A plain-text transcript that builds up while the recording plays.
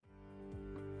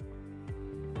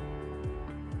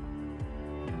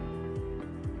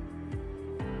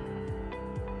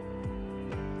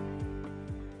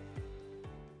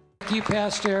Thank you,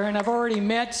 Pastor Aaron. I've already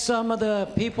met some of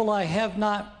the people I have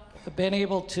not been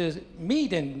able to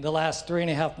meet in the last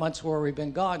 3.5 months where we've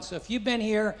been gone. So if you've been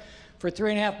here for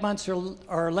 3.5 months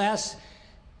or less,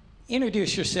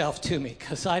 introduce yourself to me,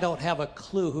 because I don't have a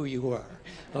clue who you are,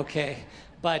 okay?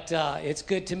 But it's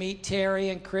good to meet Terry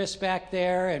and Chris back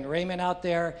there and Raymond out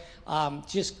there.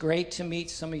 Just great to meet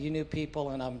some of you new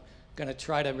people, and I'm going to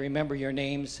try to remember your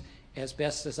names as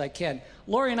best as I can.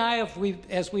 Lori and I,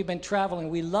 as we've been traveling,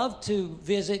 we love to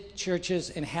visit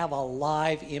churches and have a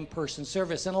live in-person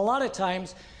service. And a lot of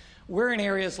times, we're in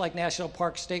areas like national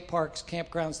parks, state parks,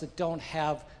 campgrounds that don't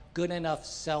have good enough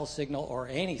cell signal or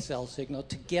any cell signal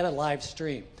to get a live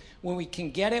stream. When we can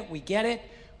get it, we get it.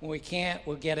 When we can't,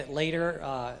 we'll get it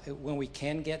later when we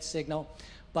can get signal.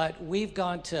 But we've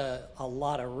gone to a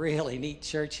lot of really neat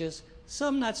churches.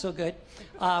 Some not so good,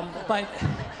 but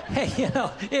hey,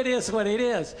 it is what it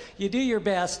is. You do your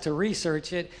best to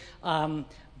research it,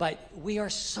 but we are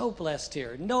so blessed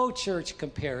here. No church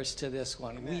compares to this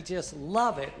one. Amen. We just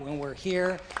love it when we're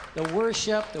here, the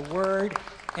worship, the Word.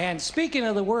 And speaking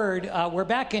of the Word, we're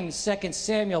back in 2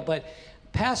 Samuel, but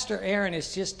Pastor Aaron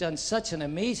has just done such an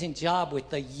amazing job with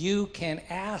the You Can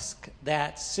Ask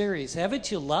That series.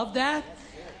 Haven't you loved that?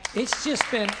 It's just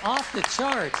been off the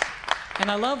charts. And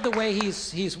I love the way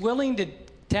he's willing to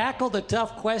tackle the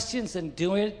tough questions and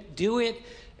do it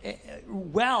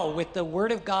well with the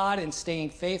Word of God and staying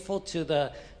faithful to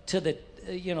the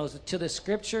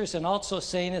Scriptures, and also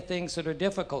saying the things that are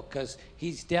difficult, because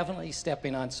he's definitely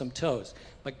stepping on some toes.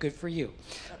 But good for you.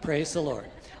 Praise the Lord.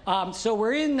 So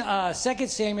we're in 2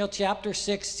 Samuel chapter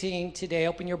 16 today.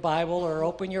 Open your Bible or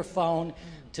open your phone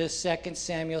to 2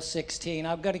 Samuel 16.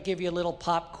 I'm going to give you a little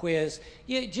pop quiz.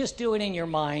 You just do it in your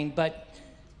mind, but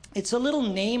it's a little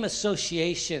name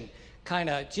association, kind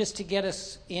of, just to get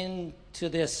us into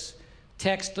this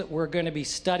text that we're going to be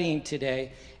studying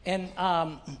today. And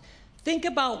think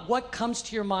about what comes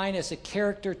to your mind as a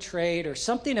character trait or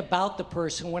something about the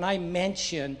person when I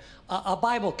mention a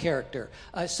Bible character,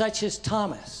 such as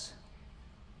Thomas.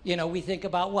 We think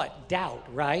about what? Doubt,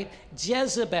 right?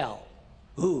 Jezebel.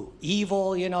 Ooh,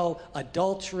 evil,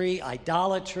 adultery,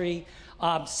 idolatry.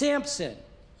 Samson,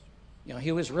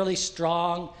 he was really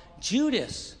strong.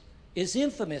 Judas is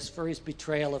infamous for his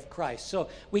betrayal of Christ. So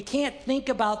we can't think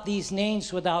about these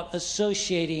names without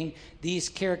associating these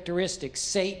characteristics.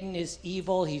 Satan is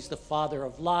evil. He's the father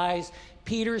of lies.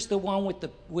 Peter's the one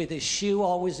with his shoe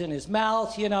always in his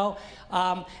mouth,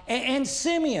 And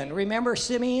Simeon, remember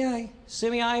Shimei?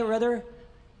 Shimei, rather?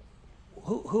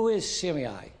 Who is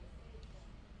Shimei?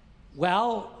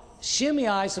 Well,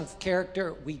 Shimei's of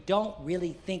character we don't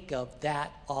really think of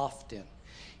that often.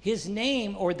 His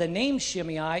name, or the name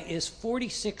Shimei, is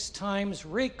 46 times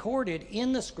recorded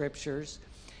in the Scriptures,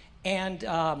 and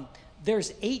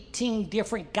there's 18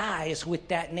 different guys with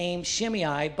that name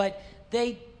Shimei, but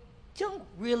they don't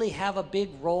really have a big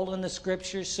role in the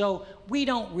Scriptures, so we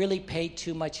don't really pay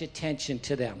too much attention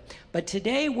to them. But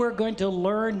today we're going to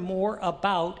learn more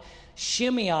about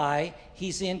Shimei.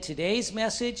 He's in today's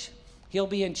message. He'll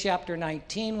be in chapter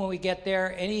 19 when we get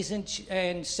there, and he's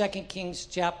in 1 Kings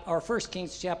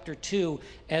chapter 2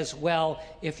 as well,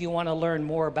 if you want to learn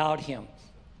more about him.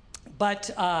 But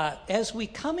as we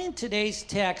come in today's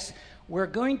text, we're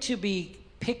going to be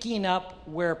picking up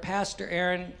where Pastor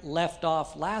Aaron left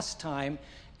off last time,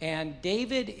 and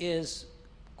David is,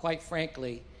 quite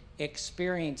frankly,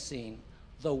 experiencing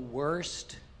the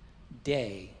worst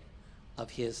day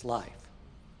of his life.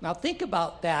 Now think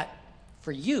about that.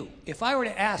 For you, if I were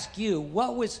to ask you,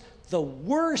 what was the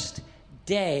worst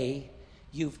day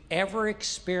you've ever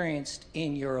experienced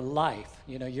in your life?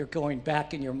 You're going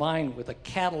back in your mind with a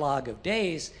catalog of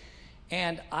days,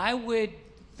 and I would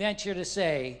venture to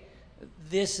say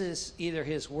this is either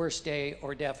his worst day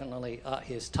or definitely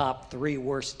his top 3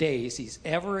 worst days he's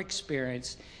ever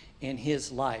experienced in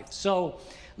his life. So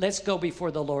let's go before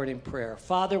the Lord in prayer.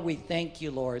 Father, we thank you,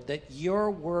 Lord, that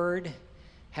your word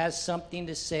has something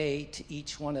to say to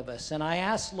each one of us. And I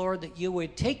ask, Lord, that you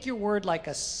would take your word like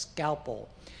a scalpel.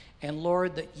 And,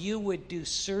 Lord, that you would do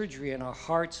surgery in our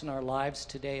hearts and our lives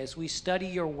today. As we study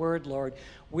your word, Lord,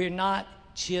 we're not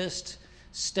just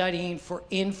studying for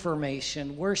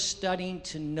information. We're studying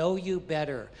to know you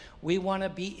better. We want to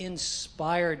be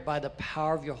inspired by the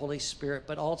power of your Holy Spirit.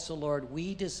 But also, Lord,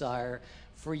 we desire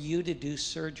for you to do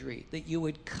surgery, that you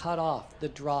would cut off the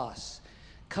dross,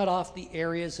 cut off the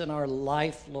areas in our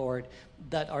life, Lord,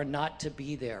 that are not to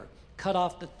be there. Cut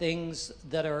off the things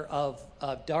that are of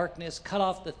darkness. Cut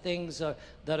off the things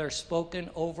that are spoken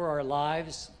over our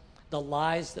lives, the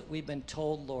lies that we've been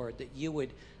told, Lord, that you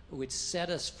would set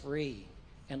us free.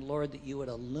 And, Lord, that you would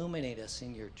illuminate us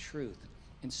in your truth.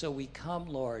 And so we come,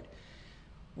 Lord,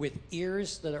 with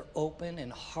ears that are open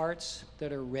and hearts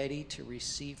that are ready to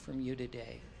receive from you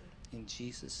today. In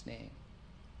Jesus' name,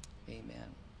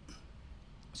 amen.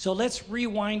 So let's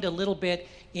rewind a little bit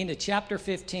into chapter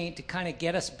 15 to kind of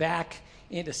get us back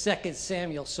into 2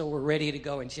 Samuel so we're ready to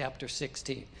go in chapter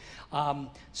 16.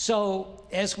 So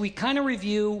as we kind of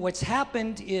review, what's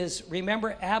happened is,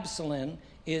 remember, Absalom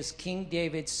is King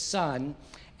David's son,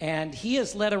 and he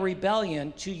has led a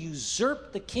rebellion to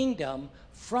usurp the kingdom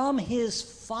from his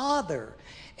father.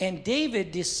 And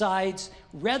David decides,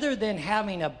 rather than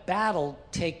having a battle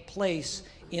take place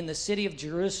in the city of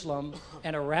Jerusalem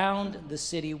and around the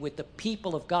city with the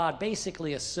people of God,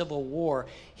 basically a civil war,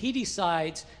 he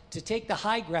decides to take the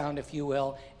high ground, if you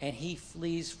will, and he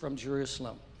flees from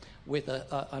Jerusalem with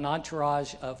an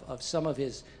entourage of some of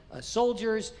his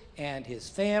soldiers and his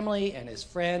family and his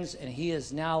friends, and he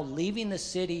is now leaving the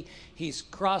city. He's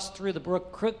crossed through the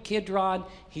brook Kidron.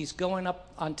 He's going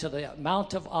up onto the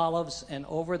Mount of Olives and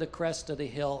over the crest of the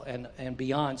hill and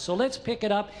beyond. So let's pick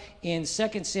it up in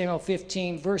 2 Samuel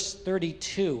 15, verse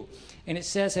 32. And it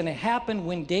says, "And it happened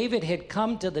when David had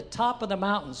come to the top of the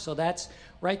mountain," so that's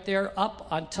right there up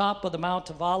on top of the Mount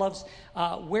of Olives,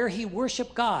 where he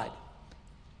worshiped God.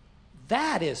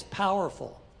 That is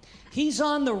powerful. He's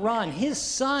on the run. His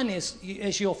son is,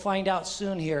 as you'll find out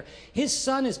soon here, his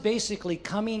son is basically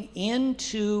coming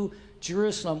into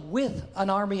Jerusalem with an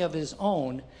army of his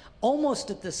own, almost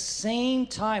at the same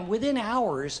time, within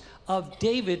hours of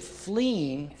David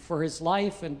fleeing for his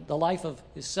life and the life of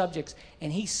his subjects.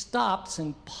 And he stops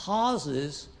and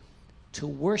pauses to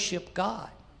worship God.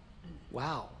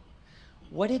 Wow.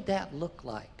 What did that look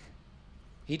like?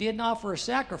 He didn't offer a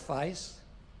sacrifice.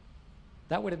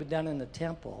 That would have been done in the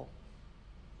temple.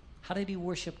 How did he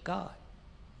worship God?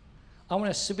 I want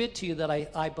to submit to you that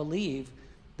I believe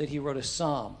that he wrote a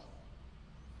psalm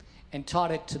and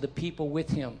taught it to the people with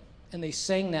him. And they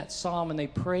sang that psalm and they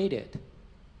prayed it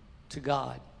to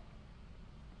God.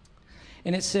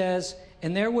 And it says,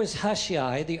 "And there was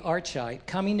Hushai the Archite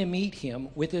coming to meet him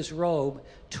with his robe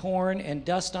torn and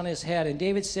dust on his head. And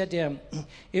David said to him,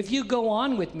 'If you go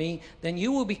on with me, then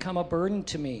you will become a burden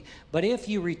to me. But if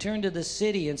you return to the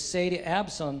city and say to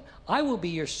Absalom, I will be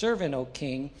your servant, O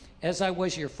king, as I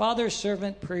was your father's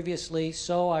servant previously,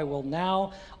 so I will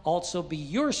now also be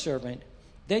your servant.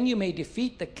 Then you may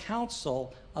defeat the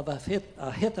counsel of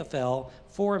Ahithophel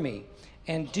for me.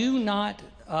 And do you not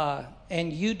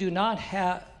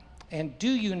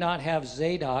have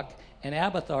Zadok and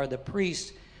Abiathar the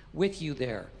priest with you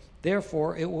there?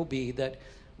 Therefore it will be that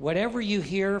whatever you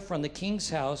hear from the king's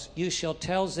house, you shall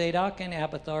tell Zadok and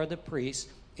Abiathar the priests.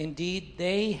 Indeed,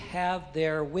 they have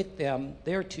there with them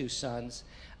their two sons,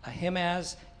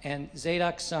 Ahimaaz and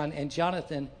Zadok's son, and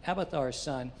Jonathan, Abiathar's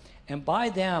son. And by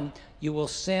them you will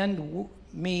send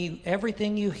me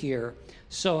everything you hear.'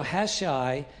 So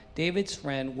Hushai, David's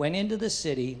friend, went into the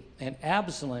city, and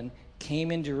Absalom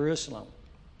came in Jerusalem."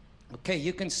 Okay,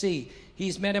 you can see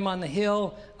he's met him on the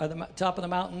hill, or the top of the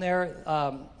mountain there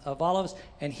of Olives,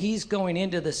 and he's going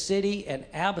into the city, and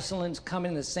Absalom's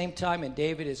coming at the same time, and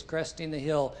David is cresting the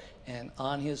hill and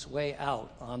on his way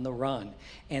out on the run.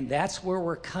 And that's where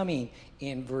we're coming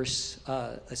in verse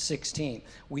 16.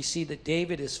 We see that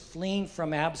David is fleeing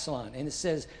from Absalom, and it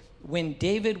says, when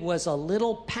David was a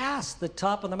little past the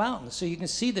top of the mountain. So you can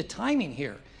see the timing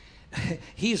here.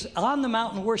 He's on the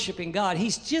mountain worshiping God.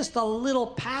 He's just a little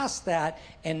past that,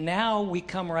 and now we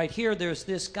come right here. There's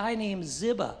this guy named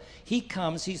Ziba. He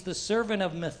comes. He's the servant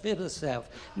of Mephibosheth.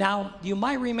 Now, you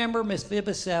might remember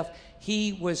Mephibosheth.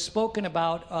 He was spoken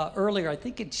about earlier, I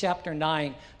think in chapter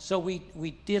 9. So we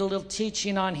did a little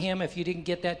teaching on him. If you didn't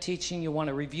get that teaching, you want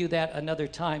to review that another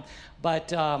time.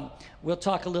 But we'll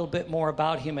talk a little bit more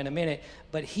about him in a minute.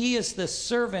 But he is the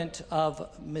servant of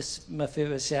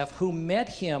Mephibosheth, who met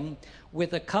him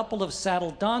with a couple of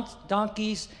saddled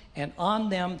donkeys, and on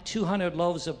them 200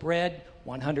 loaves of bread,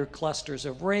 100 clusters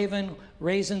of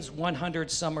raisins, 100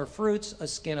 summer fruits, a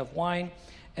skin of wine.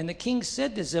 And the king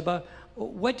said to Ziba,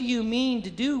 "What do you mean to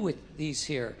do with these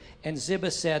here?" And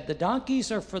Ziba said, "The donkeys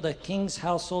are for the king's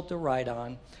household to ride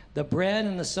on, the bread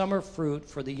and the summer fruit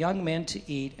for the young men to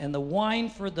eat, and the wine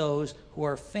for those who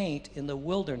are faint in the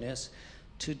wilderness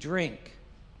to drink."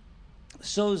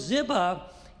 So Ziba,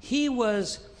 he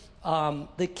was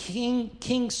the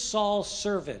King Saul's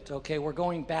servant. Okay, we're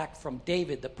going back from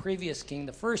David, the previous king.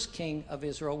 The first king of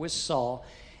Israel was Saul.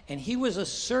 And he was a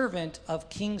servant of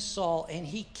King Saul, and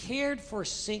he cared for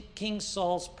King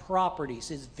Saul's properties,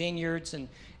 his vineyards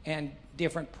and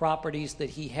different properties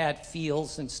that he had,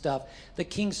 fields and stuff that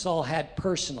King Saul had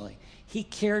personally. He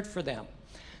cared for them.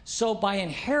 So by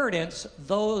inheritance,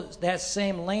 that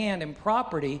same land and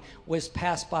property was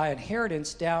passed by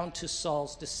inheritance down to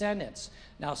Saul's descendants.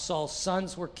 Now Saul's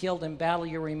sons were killed in battle,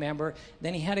 you remember.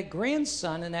 Then he had a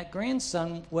grandson, and that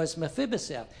grandson was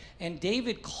Mephibosheth. And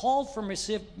David called for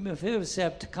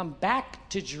Mephibosheth to come back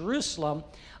to Jerusalem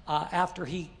after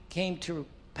he came to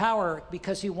power,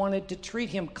 because he wanted to treat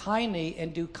him kindly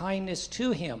and do kindness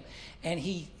to him. And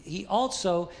he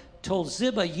also told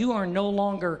Ziba, you are no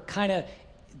longer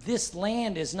this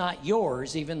land is not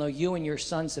yours, even though you and your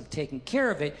sons have taken care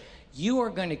of it. You are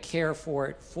going to care for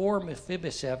it for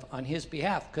Mephibosheth on his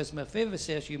behalf, because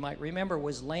Mephibosheth, you might remember,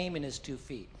 was lame in his 2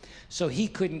 feet. So he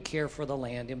couldn't care for the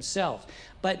land himself.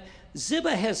 But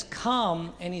Ziba has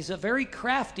come, and he's a very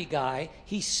crafty guy.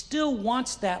 He still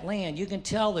wants that land. You can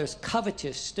tell there's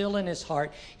covetous still in his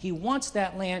heart. He wants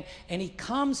that land, and he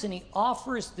comes and he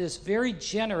offers this very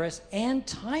generous and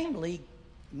timely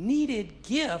needed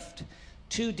gift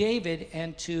to David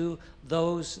and to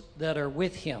those that are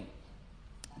with him.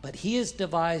 But he has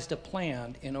devised a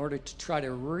plan in order to try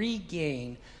to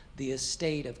regain the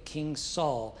estate of King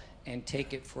Saul and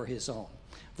take it for his own.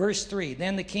 Verse 3,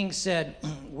 then the king said,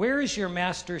 where is your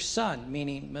master's son,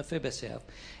 meaning Mephibosheth?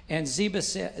 And Ziba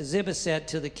said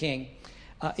to the king,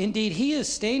 indeed, he is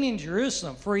staying in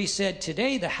Jerusalem, for he said,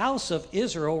 today the house of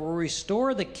Israel will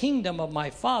restore the kingdom of my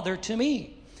father to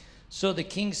me. So the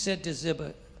king said to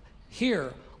Ziba,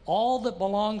 here, all that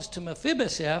belongs to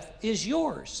Mephibosheth is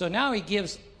yours. So now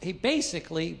he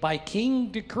basically, by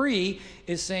king decree,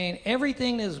 is saying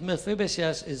everything that is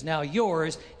Mephibosheth is now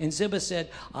yours. And Ziba said,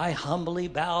 I humbly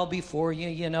bow before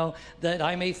you, that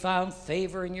I may find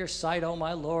favor in your sight, O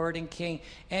my Lord and King.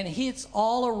 And it's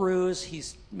all a ruse.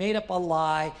 He's made up a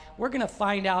lie. We're going to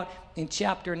find out in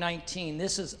chapter 19.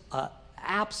 This is an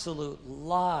absolute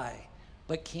lie.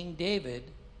 But King David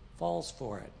falls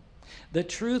for it. The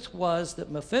truth was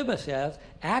that Mephibosheth,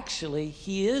 actually,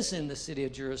 he is in the city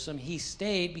of Jerusalem. He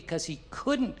stayed because he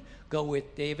couldn't go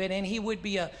with David, and he would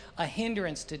be a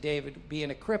hindrance to David,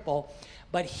 being a cripple.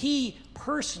 But he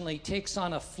personally takes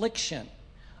on affliction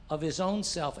of his own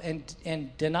self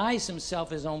and denies himself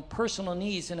his own personal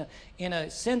needs in a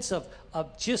sense of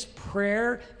just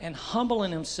prayer and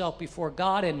humbling himself before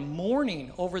God and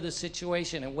mourning over the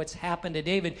situation and what's happened to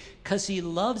David, because he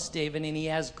loves David and he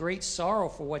has great sorrow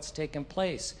for what's taken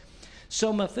place.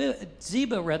 So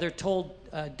Ziba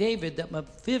told David that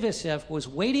Mephibosheth was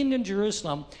waiting in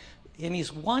Jerusalem and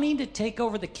he's wanting to take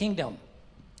over the kingdom.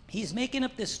 He's making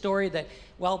up this story that,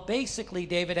 well, basically,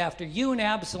 David, after you and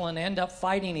Absalom end up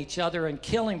fighting each other and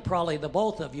killing probably the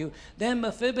both of you, then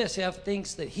Mephibosheth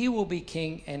thinks that he will be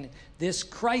king, and this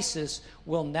crisis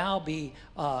will now be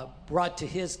brought to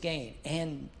his gain.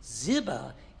 And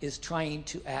Ziba is trying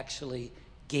to actually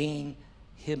gain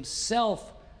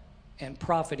himself and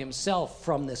profit himself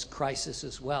from this crisis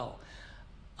as well.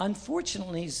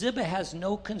 Unfortunately, Ziba has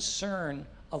no concern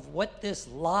of what this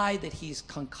lie that he's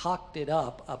concocted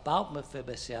up about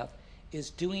Mephibosheth is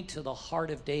doing to the heart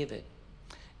of David.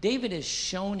 David has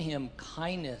shown him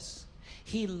kindness.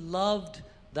 He loved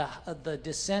the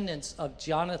descendants of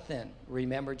Jonathan.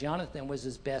 Remember, Jonathan was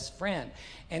his best friend.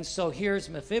 And so here's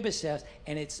Mephibosheth,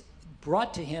 and it's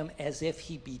brought to him as if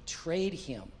he betrayed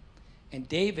him. And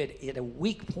David, at a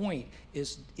weak point,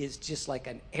 is just like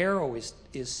an arrow is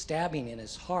stabbing in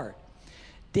his heart.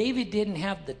 David didn't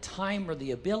have the time or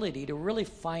the ability to really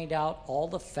find out all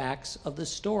the facts of the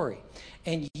story.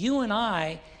 And you and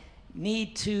I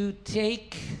need to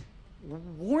take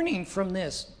warning from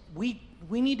this. We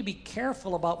need to be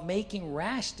careful about making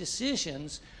rash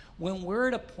decisions when we're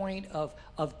at a point of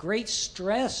great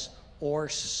stress or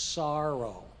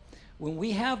sorrow. When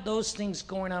we have those things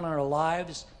going on in our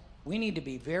lives, we need to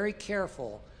be very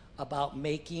careful about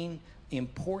making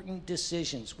important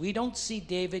decisions. We don't see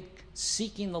David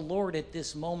seeking the Lord at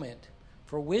this moment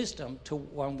for wisdom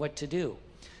on what to do.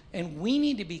 And we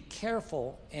need to be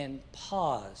careful and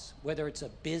pause, whether it's a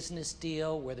business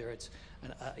deal, whether it's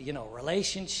a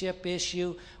relationship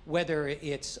issue, whether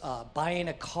it's buying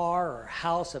a car or a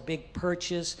house, a big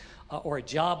purchase, or a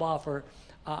job offer.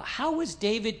 How was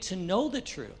David to know the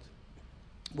truth?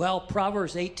 Well,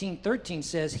 Proverbs 18:13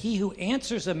 says, he who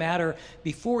answers a matter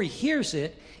before he hears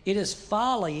it, it is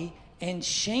folly and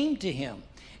shame to him.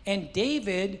 And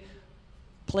David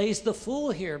plays the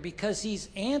fool here because he's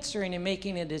answering and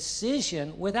making a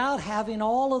decision without having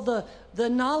all of the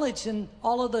knowledge and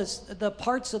all of the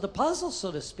parts of the puzzle,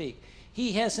 so to speak.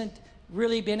 He hasn't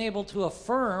really been able to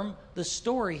affirm the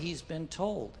story he's been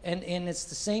told. And it's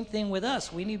the same thing with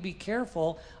us. We need to be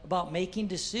careful about making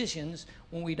decisions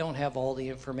when we don't have all the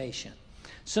information.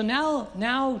 So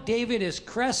now David has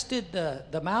crested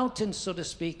the mountain, so to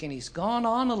speak, and he's gone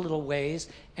on a little ways,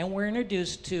 and we're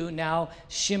introduced to now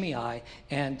Shimei,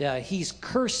 and he's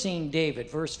cursing David.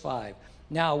 Verse 5.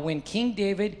 Now, when King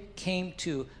David came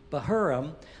to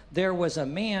Bahurim, there was a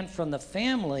man from the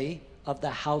family of the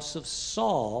house of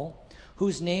Saul,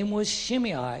 whose name was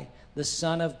Shimei, the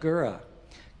son of Gera,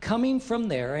 coming from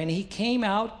there, and he came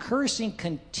out cursing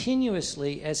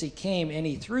continuously as he came, and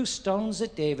he threw stones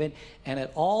at David and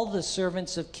at all the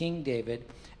servants of King David,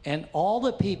 and all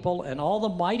the people and all the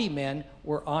mighty men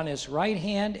were on his right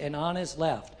hand and on his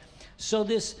left. So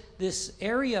this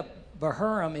area,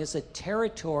 Bahurim, is a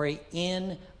territory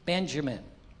in Benjamin.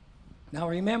 Now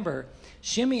remember,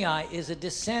 Shimei is a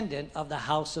descendant of the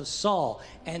house of Saul,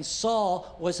 and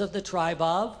Saul was of the tribe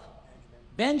of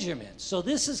Benjamin. So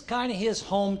this is kind of his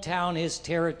hometown, his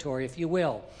territory, if you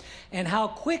will. And how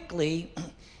quickly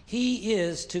he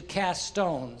is to cast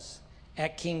stones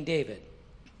at King David.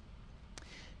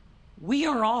 We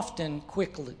are often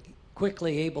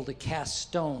quickly able to cast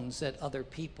stones at other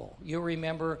people. You'll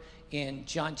remember in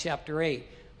John chapter 8,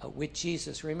 with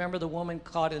Jesus. Remember the woman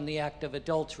caught in the act of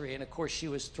adultery, and of course she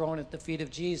was thrown at the feet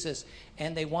of Jesus,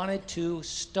 and they wanted to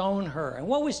stone her. And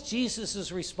what was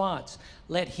Jesus' response?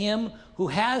 Let him who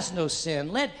has no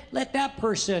sin, let that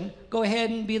person go ahead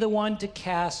and be the one to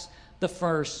cast the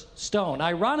first stone.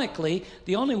 Ironically,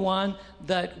 the only one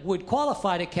that would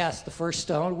qualify to cast the first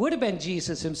stone would have been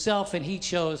Jesus himself, and he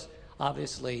chose,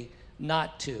 obviously,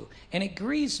 not to. And it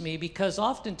grieves me because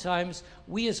oftentimes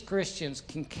we as Christians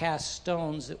can cast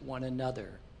stones at one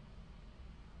another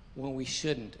when we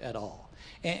shouldn't at all.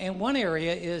 And one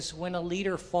area is when a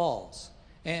leader falls.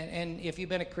 And if you've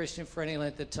been a Christian for any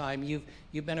length of time,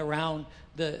 you've been around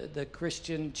the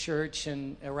Christian church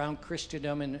and around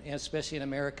Christendom, and especially in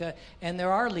America, and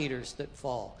there are leaders that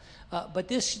fall. But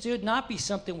this should not be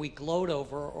something we gloat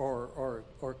over or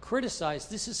criticize.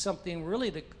 This is something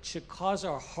really that should cause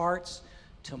our hearts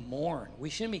to mourn. We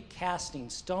shouldn't be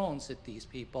casting stones at these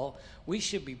people. We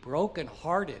should be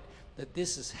brokenhearted that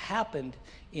this has happened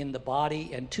in the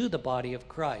body and to the body of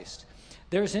Christ.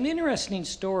 There's an interesting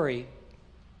story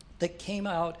that came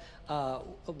out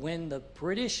when the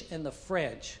British and the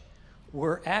French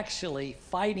were actually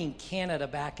fighting Canada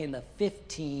back in the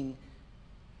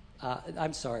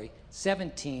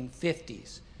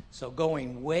 1750s. So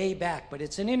going way back, but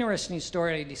it's an interesting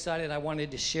story, and I decided I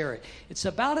wanted to share it. It's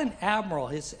about an admiral.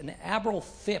 An Admiral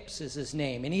Phipps is his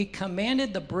name, and he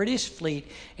commanded the British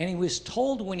fleet, and he was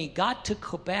told when he got to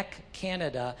Quebec,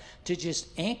 Canada, to just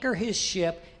anchor his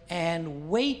ship and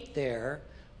wait there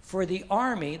for the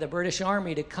army, the British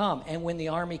army, to come. And when the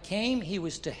army came, he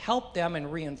was to help them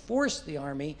and reinforce the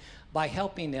army by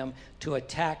helping them to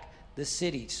attack the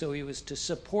city. So he was to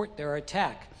support their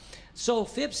attack. So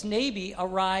Phipps' navy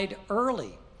arrived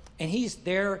early, and he's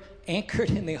there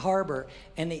anchored in the harbor,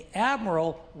 and the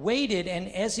admiral waited, and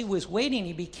as he was waiting,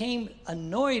 he became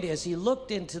annoyed as he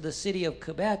looked into the city of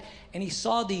Quebec, and he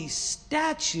saw these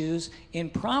statues in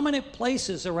prominent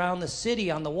places around the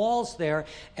city on the walls there,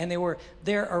 and they were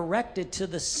there erected to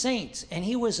the saints, and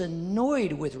he was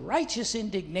annoyed with righteous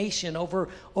indignation over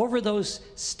those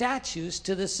statues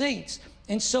to the saints.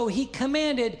 And so he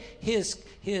commanded his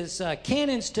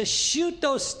cannons to shoot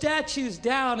those statues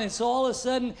down. And so all of a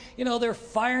sudden, they're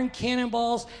firing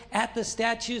cannonballs at the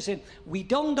statues. And we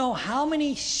don't know how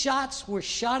many shots were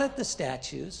shot at the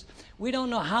statues. We don't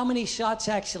know how many shots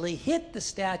actually hit the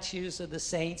statues of the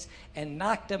saints and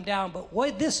knocked them down.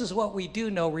 But this is what we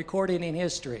do know, recorded in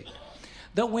history.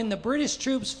 That when the British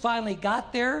troops finally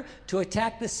got there to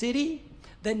attack the city,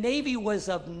 the Navy was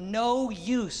of no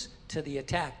use to the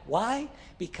attack. Why?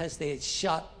 Because they had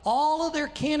shot all of their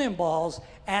cannonballs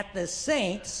at the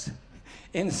saints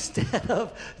instead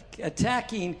of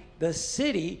attacking the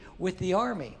city with the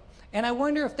army. And I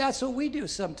wonder if that's what we do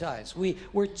sometimes.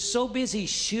 We're so busy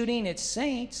shooting at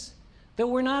saints that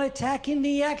we're not attacking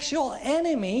the actual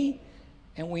enemy,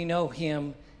 and we know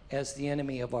him as the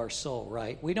enemy of our soul,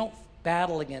 right? We don't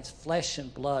battle against flesh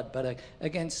and blood, but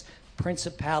against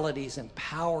principalities and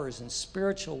powers and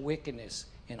spiritual wickedness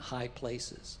in high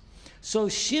places. So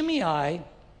Shimei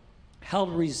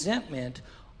held resentment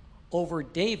over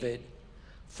David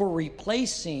for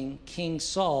replacing King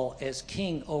Saul as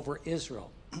king over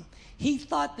Israel. He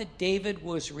thought that David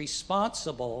was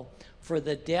responsible for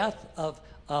the death of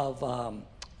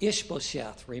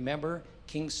Ishbosheth. Remember,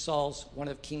 one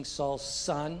of King Saul's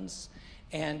sons,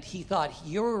 and he thought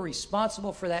you were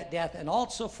responsible for that death, and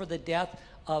also for the death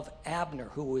of Abner,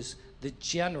 who was the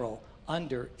general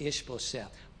under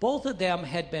Ishbosheth. Both of them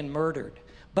had been murdered.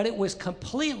 But it was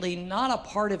completely not a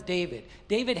part of David.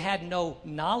 David had no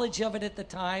knowledge of it at the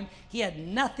time. He had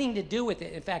nothing to do with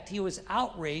it. In fact, he was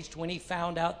outraged when he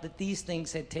found out that these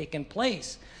things had taken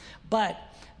place. But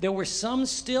there were some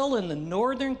still in the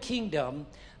northern kingdom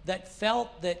that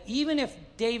felt that even if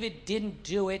David didn't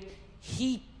do it,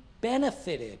 he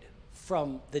benefited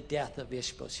from the death of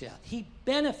Ishbosheth. He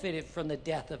benefited from the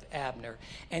death of Abner,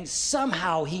 and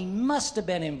somehow he must have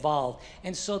been involved.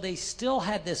 And so they still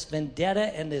had this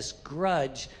vendetta and this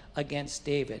grudge against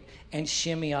David, and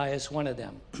Shimei is one of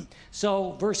them.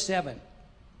 So verse 7,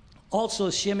 also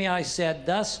Shimei said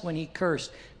thus when he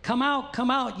cursed, come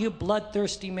out, you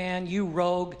bloodthirsty man, you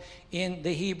rogue. In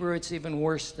the Hebrew, it's even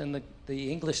worse than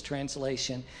the English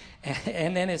translation.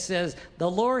 And then it says, the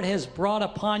Lord has brought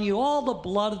upon you all the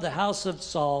blood of the house of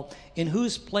Saul, in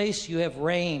whose place you have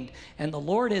reigned. And the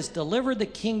Lord has delivered the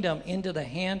kingdom into the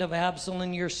hand of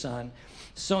Absalom your son.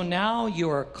 So now you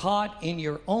are caught in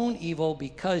your own evil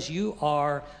because you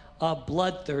are a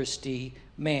bloodthirsty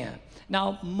man.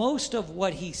 Now, most of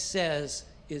what he says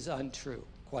is untrue,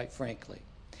 quite frankly.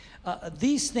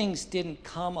 These things didn't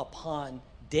come upon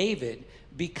David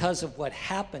because of what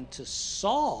happened to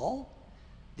Saul.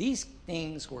 These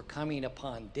things were coming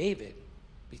upon David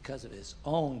because of his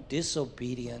own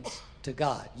disobedience to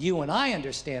God. You and I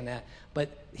understand that,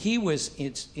 but he was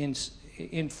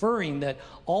inferring that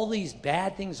all these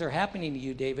bad things are happening to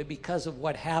you, David, because of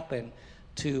what happened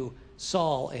to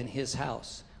Saul and his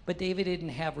house. But David didn't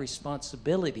have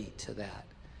responsibility to that.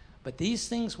 But these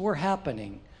things were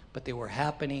happening, but they were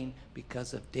happening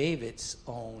because of David's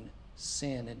own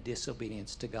sin and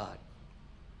disobedience to God.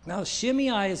 Now,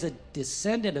 Shimei is a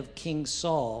descendant of King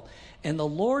Saul, and the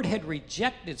Lord had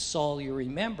rejected Saul. You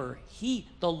remember,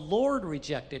 the Lord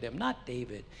rejected him, not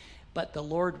David, but the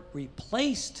Lord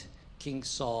replaced King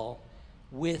Saul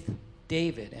with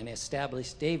David and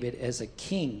established David as a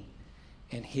king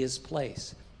in his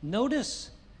place.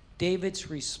 Notice David's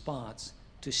response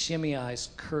to Shimei's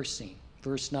cursing.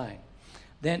 Verse 9.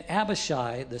 Then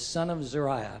Abishai, the son of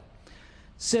Zeruiah,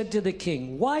 said to the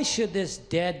king, why should this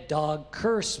dead dog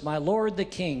curse my lord the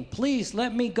king? Please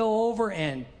let me go over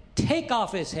and take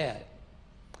off his head.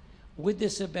 Would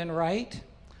this have been right?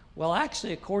 Well,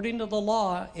 actually, according to the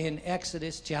law in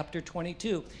Exodus chapter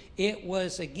 22, it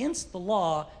was against the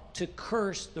law to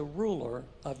curse the ruler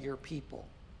of your people.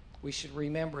 We should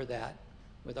remember that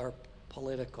with our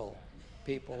political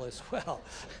people as well.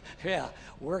 Yeah,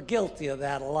 we're guilty of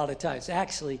that a lot of times.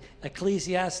 Actually,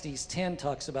 Ecclesiastes 10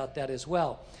 talks about that as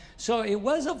well. So it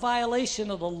was a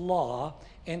violation of the law,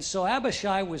 and so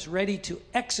Abishai was ready to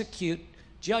execute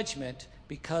judgment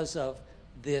because of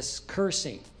this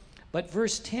cursing. But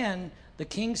verse 10, the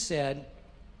king said,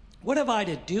 what have I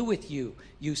to do with you,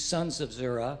 you sons of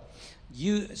Zeruiah?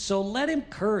 So let him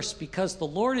curse, because the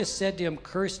Lord has said to him,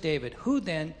 curse David. Who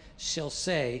then shall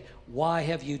say, why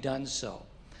have you done so?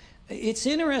 It's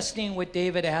interesting what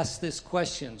David asks this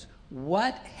question.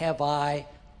 What have I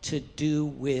to do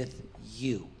with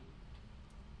you,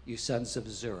 you sons of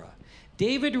Zeruiah?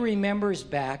 David remembers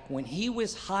back when he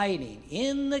was hiding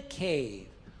in the cave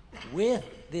with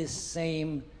this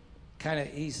same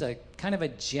he's a kind of a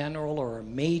general or a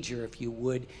major, if you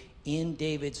would, in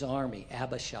David's army,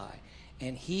 Abishai.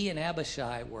 And he and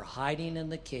Abishai were hiding in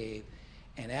the cave,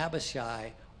 and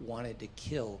Abishai wanted to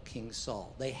kill King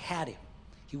Saul. They had him.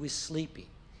 He was sleeping.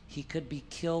 He could be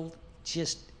killed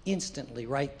just instantly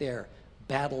right there,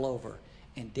 battle over.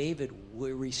 And David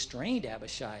restrained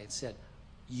Abishai and said,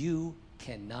 you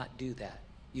cannot do that.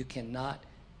 You cannot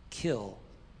kill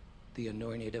the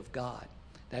anointed of God.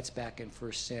 That's back in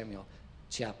 1 Samuel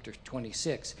chapter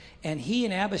 26. And he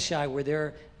and Abishai were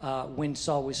there when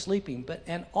Saul was sleeping.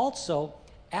 And also,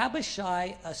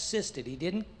 Abishai assisted. He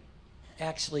didn't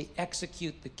actually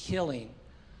execute the killing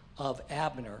of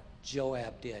Abner.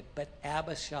 Joab did. But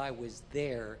Abishai was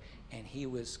there, and he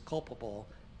was culpable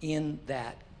in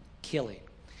that killing.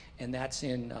 And that's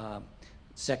in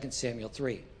 2 Samuel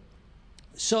 3.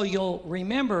 So you'll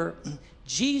remember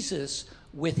Jesus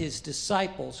with his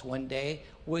disciples one day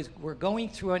were going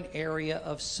through an area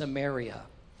of Samaria.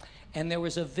 And there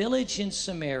was a village in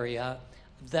Samaria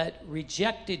that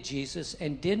rejected Jesus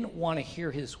and didn't want to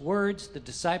hear his words. The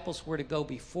disciples were to go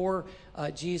before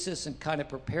Jesus and kind of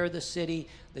prepare the city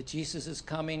that Jesus is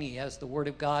coming. He has the word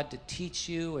of God to teach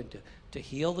you and to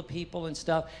heal the people and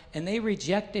stuff. And they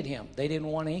rejected him. They didn't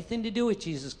want anything to do with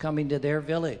Jesus coming to their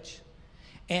village.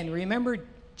 And remember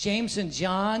James and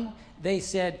John? They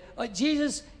said,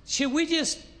 Jesus, should we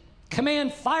just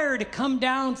command fire to come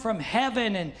down from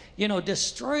heaven and,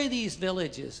 destroy these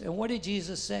villages? And what did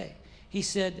Jesus say? He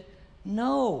said,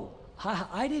 no,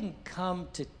 I didn't come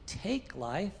to take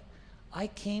life. I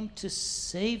came to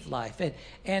save life.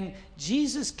 And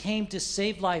Jesus came to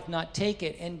save life, not take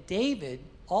it. And David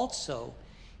also,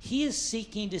 he is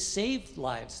seeking to save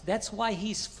lives. That's why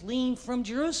he's fleeing from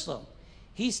Jerusalem.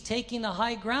 He's taking the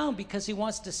high ground because he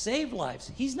wants to save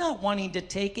lives. He's not wanting to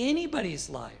take anybody's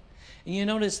life. And you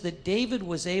notice that David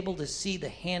was able to see the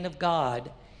hand of God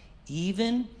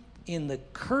even in the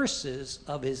curses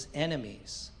of his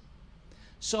enemies.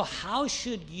 So how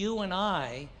should you and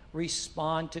I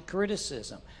respond to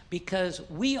criticism? Because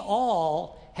we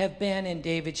all have been in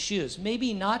David's shoes.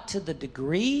 Maybe not to the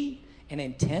degree and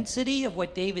intensity of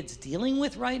what David's dealing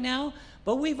with right now,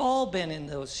 but we've all been in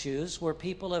those shoes where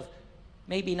people have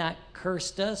maybe not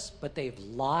cursed us, but they've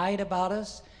lied about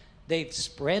us. They've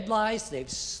spread lies. They've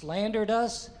slandered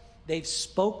us. They've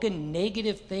spoken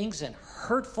negative things and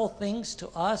hurtful things to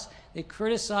us. They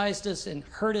criticized us and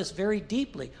hurt us very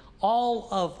deeply. All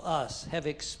of us have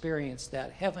experienced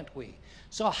that, haven't we?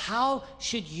 So how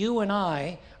should you and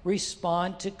I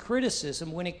respond to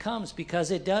criticism when it comes? Because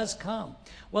it does come.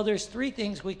 Well, there's 3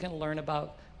 things we can learn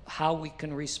about how we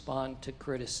can respond to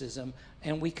criticism.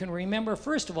 And we can remember,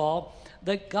 first of all,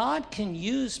 that God can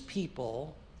use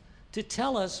people to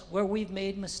tell us where we've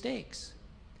made mistakes.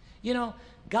 You know,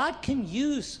 God can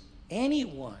use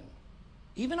anyone,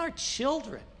 even our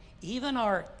children, even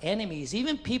our enemies,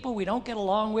 even people we don't get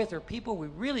along with or people we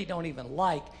really don't even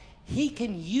like. He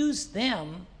can use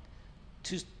them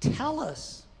to tell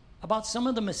us about some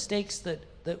of the mistakes that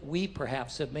we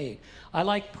perhaps have made. I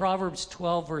like Proverbs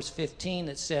 12, verse 15,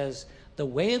 that says, "The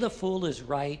way of the fool is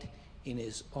right in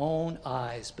his own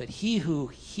eyes, but he who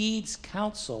heeds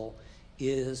counsel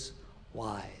is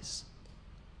wise."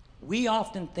 We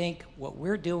often think what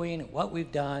we're doing, what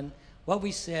we've done, what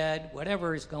we said,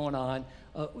 whatever is going on,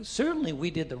 certainly we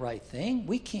did the right thing.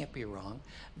 We can't be wrong.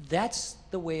 That's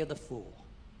the way of the fool.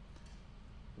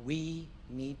 We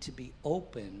need to be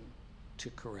open to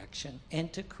correction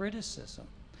and to criticism.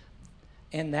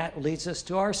 And that leads us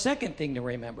to our second thing to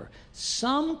remember.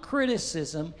 Some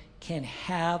criticism can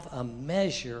have a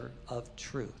measure of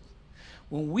truth.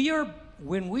 When we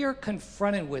are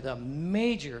confronted with a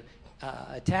major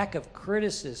attack of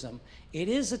criticism, it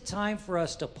is a time for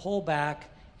us to pull back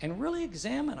and really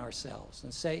examine ourselves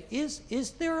and say,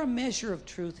 is there a measure of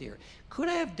truth here? Could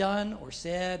I have done or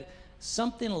said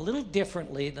something a little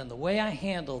differently than the way I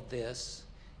handled this?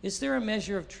 Is there a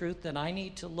measure of truth that I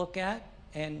need to look at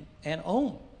and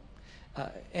own?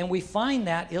 And we find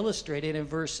that illustrated in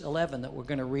verse 11 that we're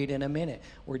going to read in a minute,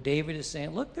 where David is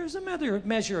saying, look, there's a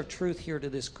measure of truth here to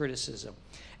this criticism.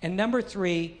 And number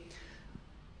 3,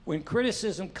 when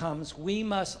criticism comes, we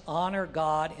must honor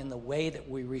God in the way that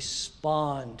we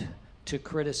respond to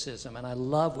criticism. And I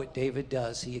love what David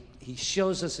does. He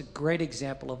shows us a great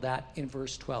example of that in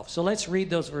verse 12. So let's read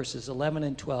those verses, 11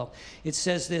 and 12. It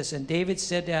says this, "And David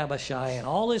said to Abishai and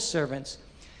all his servants,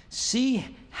 'See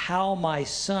how my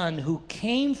son, who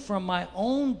came from my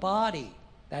own body,'"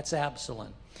 that's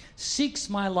Absalom, "'seeks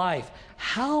my life.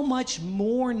 How much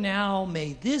more now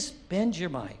may this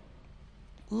Benjamite?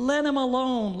 Let him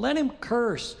alone. Let him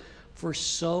curse. For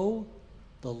so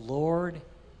the Lord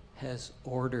has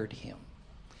ordered him.'"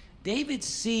 David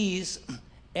sees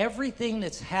everything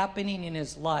that's happening in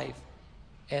his life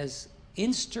as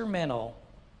instrumental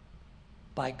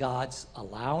by God's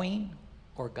allowing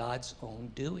or God's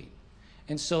own doing.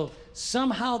 And so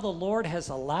somehow the Lord has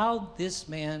allowed this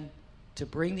man to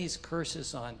bring these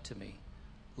curses on to me.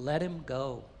 Let him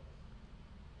go.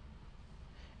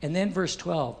 And then verse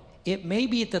 12, "It may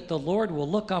be that the Lord will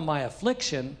look on my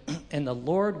affliction, and the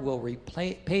Lord will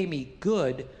pay me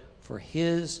good for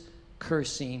his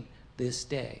cursing this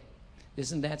day."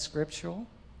 Isn't that scriptural?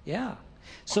 Yeah.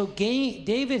 So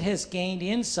David has gained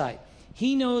insight.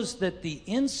 He knows that the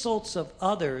insults of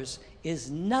others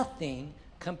is nothing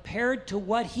compared to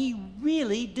what he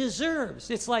really deserves.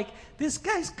 It's like, this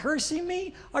guy's cursing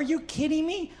me? Are you kidding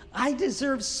me? I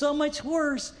deserve so much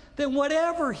worse than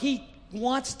whatever he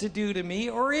wants to do to me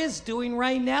or is doing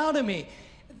right now to me.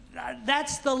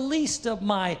 That's the least of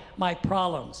my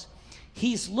problems.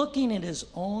 He's looking at his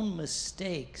own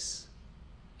mistakes,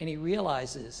 and he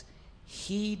realizes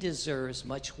he deserves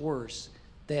much worse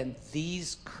than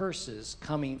these curses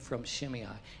coming from Shimei.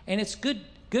 And it's good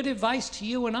advice to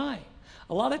you and I.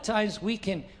 A lot of times we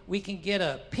can get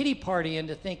a pity party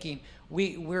into thinking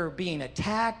we're being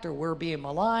attacked or we're being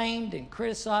maligned and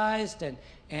criticized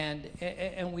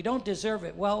and we don't deserve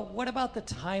it. Well, what about the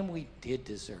time we did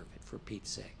deserve it, for Pete's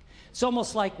sake? It's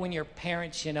almost like when your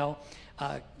parents,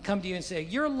 come to you and say,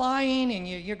 "You're lying," and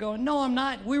you're going, "No, I'm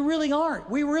not. We really aren't.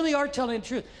 We really are telling the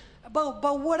truth."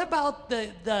 but what about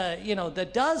the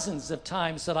dozens of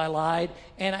times that I lied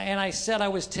and I said I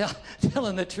was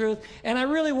telling the truth and I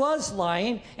really was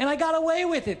lying and I got away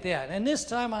with it then, and this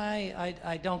time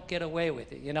I don't get away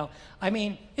with it, I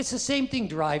mean, it's the same thing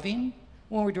driving.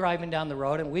 When we're driving down the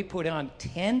road and we put on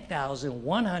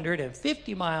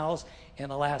 10,150 miles in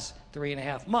the last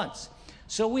 3.5 months.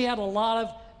 So we had a lot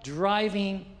of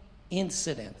driving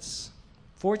incidents.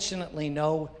 Fortunately,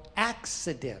 no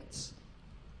accidents.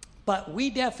 But we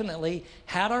definitely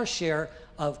had our share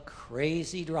of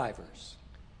crazy drivers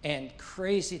and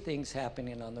crazy things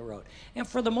happening on the road. And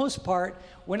for the most part,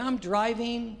 when I'm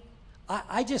driving,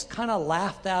 I just kind of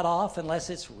laugh that off unless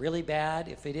it's really bad.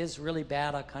 If it is really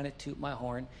bad, I kind of toot my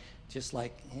horn, just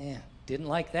like, didn't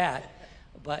like that.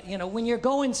 But, when you're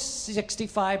going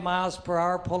 65 miles per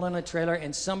hour pulling a trailer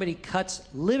and somebody cuts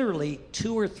literally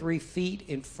 2 or 3 feet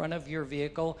in front of your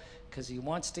vehicle because he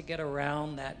wants to get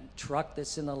around that truck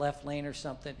that's in the left lane or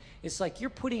something, it's like you're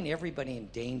putting everybody in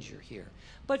danger here.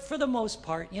 But for the most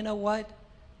part, you know what?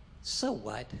 So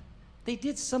what? They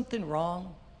did something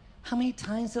wrong. How many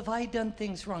times have I done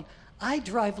things wrong? I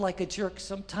drive like a jerk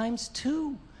sometimes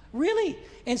too. Really.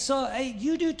 And so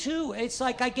you do too. It's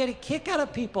like I get a kick out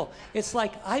of people. It's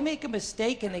like I make a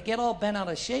mistake and they get all bent out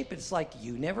of shape. It's like,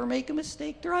 you never make a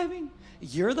mistake driving?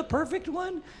 You're the perfect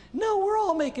one? No, we're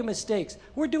all making mistakes.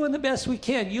 We're doing the best we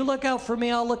can. You look out for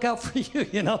me, I'll look out for you,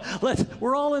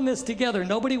 We're all in this together.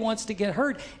 Nobody wants to get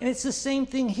hurt. And it's the same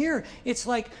thing here. It's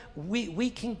like we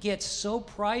can get so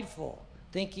prideful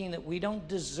thinking that we don't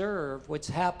deserve what's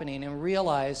happening and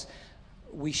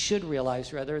we should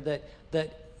realize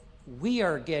that we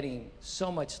are getting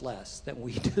so much less than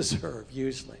we deserve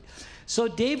usually. So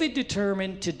David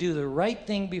determined to do the right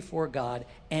thing before God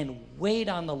and wait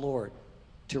on the Lord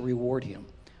to reward him.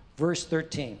 Verse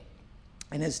 13,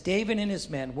 and as David and his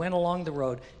men went along the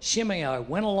road, Shimei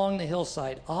went along the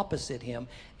hillside opposite him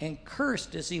and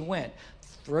cursed as he went,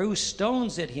 threw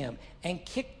stones at him, and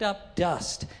kicked up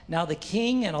dust. Now the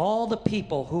king and all the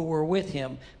people who were with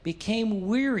him became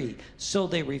weary, so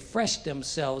they refreshed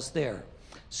themselves there.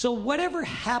 So whatever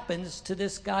happens to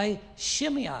this guy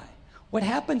Shimei, what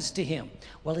happens to him?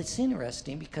 Well, it's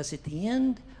interesting because at the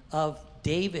end of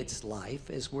David's life,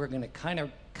 as we're going to kind of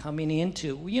coming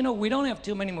into, we don't have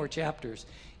too many more chapters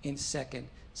in 2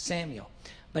 Samuel.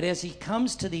 But as he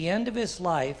comes to the end of his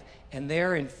life, and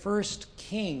there in 1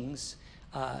 Kings,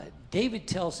 David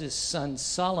tells his son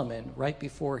Solomon right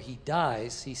before he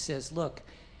dies, he says, look,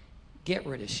 get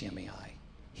rid of Shimei.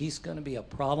 He's going to be a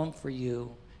problem for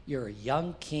you. You're a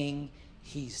young king.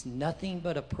 He's nothing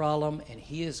but a problem, and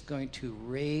he is going to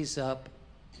raise up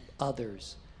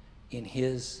others in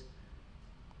his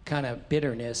kind of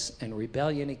bitterness and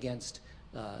rebellion against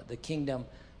the kingdom.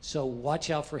 So watch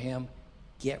out for him.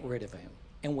 Get rid of him.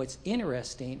 And what's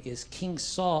interesting is King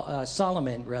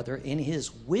Solomon, in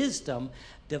his wisdom,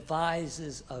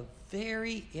 devises a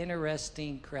very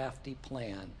interesting, crafty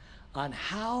plan on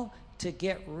how to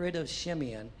get rid of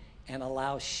Shimeon and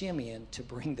allow Shimeon to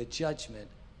bring the judgment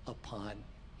upon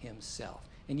himself.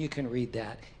 And you can read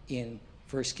that in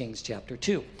 1 Kings chapter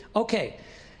 2. Okay,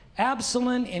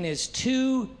 Absalom and his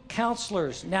 2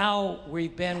 counselors. Now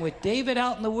we've been with David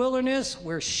out in the wilderness.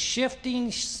 We're shifting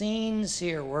scenes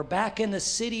here. We're back in the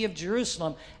city of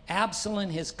Jerusalem. Absalom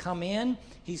has come in.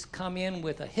 He's come in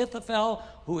with Ahithophel,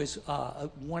 who is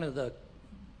one of the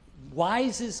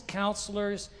wisest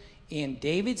counselors in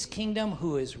David's kingdom,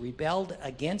 who has rebelled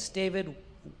against David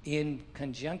in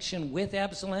conjunction with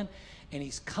Absalom. And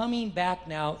he's coming back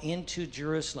now into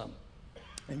Jerusalem.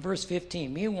 In verse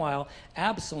 15, meanwhile,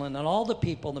 Absalom and all the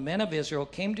people, the men of Israel,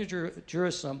 came to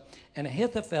Jerusalem, and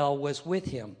Ahithophel was with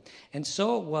him. And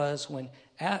so it was when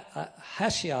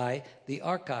Hushai the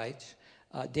Archite,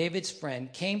 David's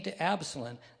friend, came to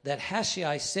Absalom, that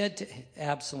Hushai said to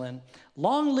Absalom,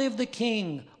 "Long live the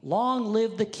king, long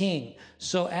live the king."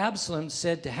 So Absalom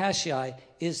said to Hushai,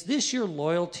 "Is this your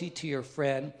loyalty to your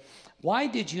friend? Why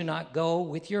did you not go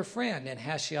with your friend?" And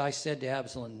Hushai said to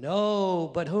Absalom,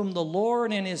 "No, but whom the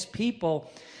Lord and his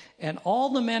people and all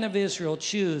the men of Israel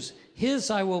choose, his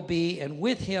I will be, and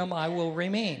with him I will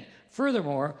remain.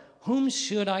 Furthermore, whom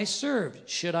should I serve?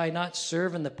 Should I not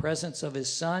serve in the presence of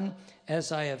his son?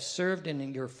 As I have served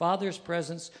in your father's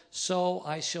presence, so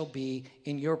I shall be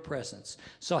in your presence."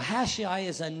 So Hushai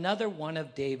is another one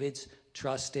of David's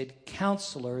trusted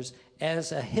counselors,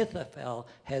 as Ahithophel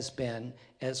has been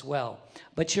as well.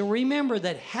 But you'll remember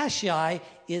that Hushai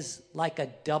is like a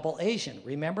double agent.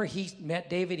 Remember, he met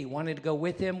David. He wanted to go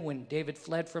with him when David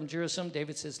fled from Jerusalem.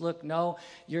 David says, "Look, no,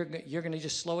 you're going to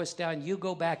just slow us down. You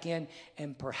go back in,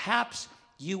 and perhaps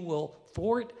you will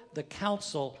thwart the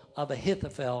counsel of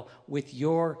Ahithophel with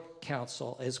your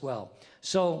counsel as well.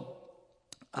 So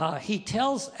he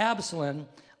tells Absalom,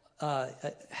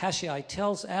 Hushai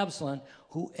tells Absalom,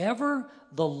 whoever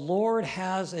the Lord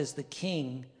has as the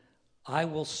king, I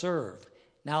will serve.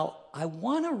 Now, I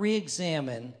want to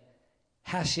re-examine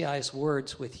Hushai's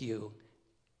words with you.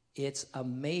 It's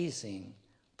amazing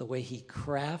the way he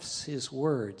crafts his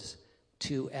words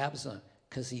to Absalom,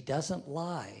 because he doesn't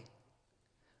lie,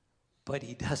 but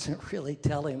he doesn't really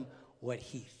tell him what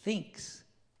he thinks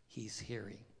he's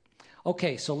hearing.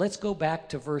 Okay, so let's go back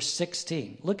to verse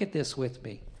 16. Look at this with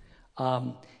me.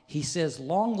 He says,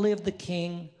 long live the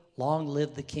king, long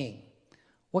live the king.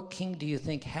 What king do you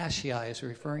think Hushai is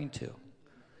referring to?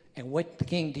 And what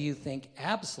king do you think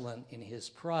Absalom, in his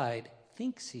pride,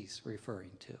 thinks he's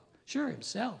referring to? Sure,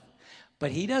 himself.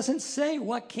 But he doesn't say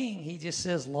what king. He just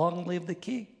says, long live the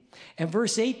king. And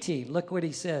verse 18, look what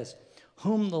he says.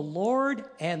 Whom the Lord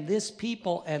and this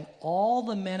people and all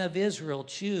the men of Israel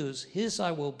choose, his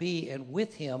I will be, and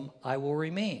with him I will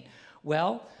remain.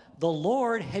 Well, the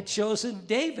Lord had chosen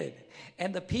David,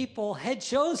 and the people had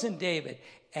chosen David.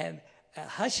 And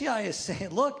Hushai is saying,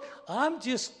 look, I'm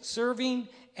just serving,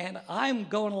 and I'm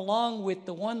going along with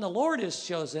the one the Lord has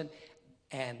chosen.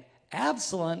 And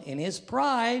Absalom, in his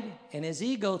pride and his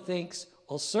ego, thinks,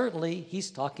 well, certainly he's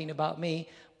talking about me.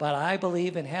 But I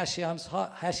believe in Hushai's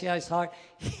heart,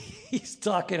 he's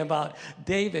talking about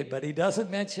David, but he doesn't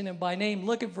mention him by name.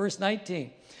 Look at verse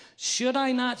 19. Should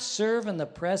I not serve in the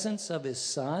presence of his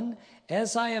son?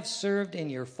 As I have served in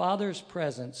your father's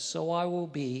presence, so I will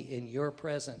be in your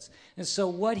presence. And so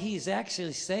what he's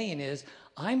actually saying is,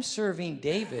 I'm serving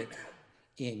David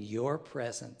in your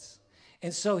presence.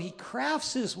 And so he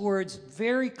crafts his words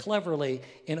very cleverly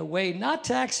in a way not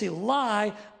to actually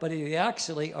lie, but they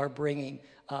actually are bringing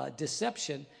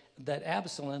deception that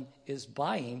Absalom is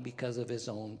buying because of his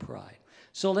own pride.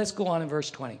 So let's go on in verse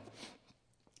 20.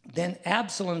 Then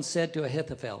Absalom said to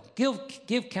Ahithophel,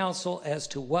 give counsel as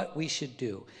to what we should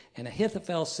do. And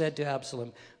Ahithophel said to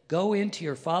Absalom, go into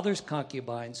your father's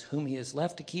concubines, whom he has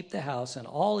left to keep the house, and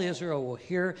all Israel will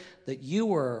hear that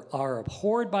you are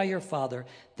abhorred by your father.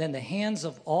 Then the hands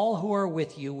of all who are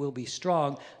with you will be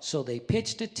strong. So they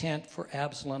pitched a tent for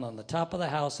Absalom on the top of the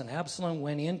house, and Absalom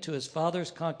went into his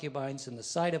father's concubines in the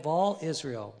sight of all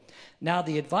Israel. Now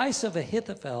the advice of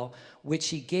Ahithophel, which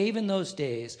he gave in those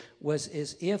days, was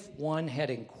as if one had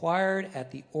inquired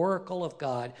at the oracle of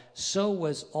God. So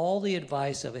was all the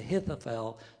advice of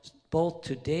Ahithophel, both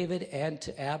to David and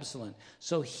to Absalom.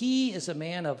 So he is a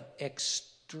man of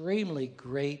extremely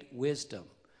great wisdom.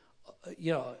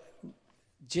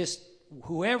 Just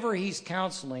whoever he's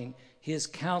counseling, his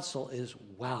counsel is,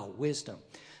 wow, wisdom.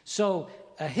 So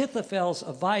Ahithophel's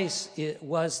advice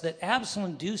was that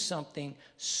Absalom do something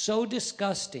so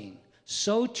disgusting,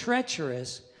 so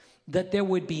treacherous, that there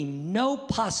would be no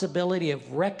possibility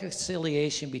of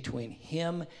reconciliation between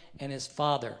him and his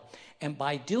father. And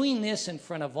by doing this in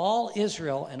front of all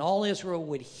Israel, and all Israel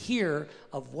would hear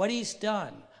of what he's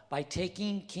done by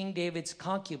taking King David's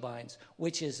concubines,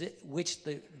 which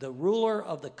the ruler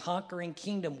of the conquering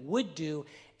kingdom would do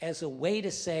as a way to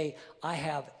say, I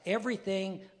have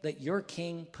everything that your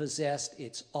king possessed.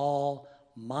 It's all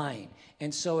mine.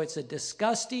 And so it's a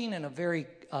disgusting and a very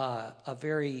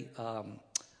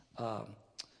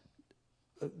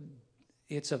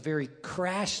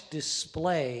crash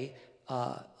display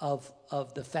of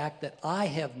the fact that I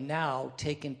have now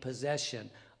taken possession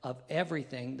of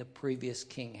everything the previous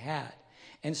king had.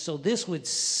 And so this would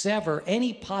sever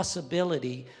any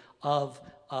possibility of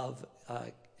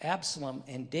Absalom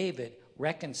and David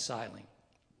reconciling.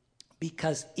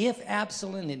 Because if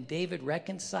Absalom and David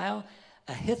reconcile,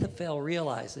 Ahithophel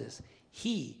realizes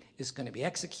he is going to be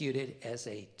executed as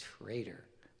a traitor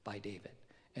by David.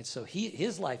 And so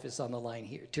his life is on the line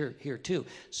here too.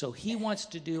 So he wants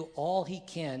to do all he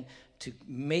can to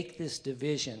make this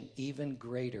division even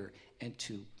greater and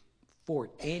to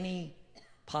thwart any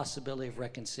possibility of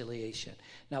reconciliation.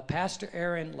 Now, Pastor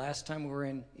Aaron, last time we were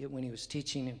when he was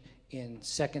teaching in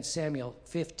 2 Samuel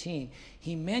 15,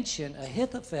 he mentioned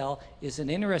Ahithophel is an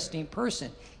interesting person.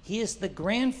 He is the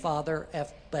grandfather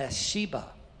of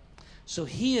Bathsheba. So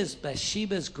he is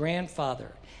Bathsheba's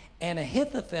grandfather. And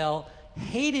Ahithophel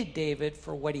hated David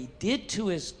for what he did to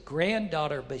his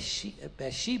granddaughter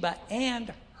Bathsheba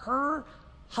and her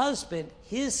husband,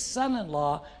 his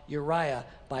son-in-law Uriah,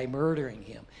 by murdering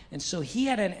him. And so he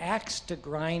had an axe to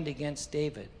grind against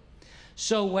David.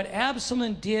 So what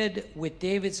Absalom did with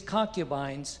David's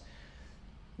concubines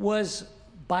was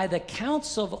by the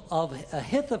counsel of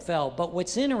Ahithophel. But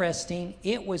what's interesting,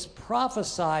 it was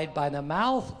prophesied by the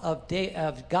mouth of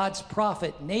God's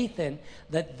prophet Nathan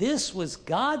that this was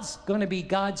going to be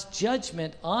God's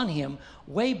judgment on him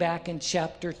way back in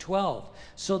chapter 12.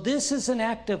 So this is an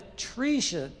act of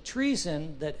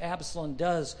treason that Absalom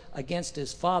does against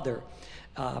his father.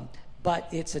 But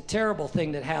it's a terrible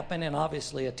thing that happened, and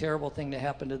obviously a terrible thing that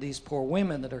happened to these poor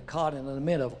women that are caught in the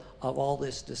middle of all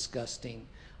this disgusting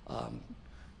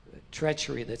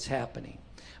treachery that's happening.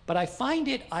 But I find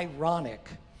it ironic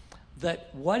that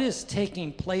what is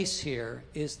taking place here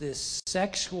is this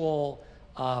sexual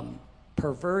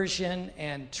perversion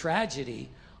and tragedy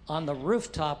on the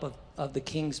rooftop of the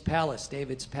king's palace,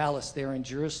 David's palace there in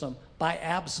Jerusalem, by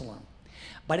Absalom.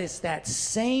 But it's that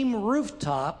same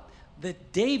rooftop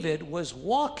that David was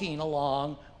walking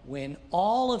along when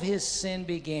all of his sin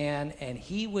began, and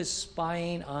he was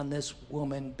spying on this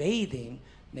woman bathing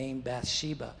named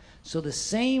Bathsheba. So the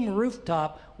same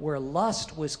rooftop where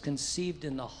lust was conceived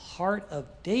in the heart of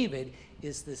David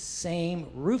is the same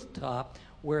rooftop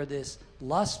where this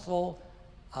lustful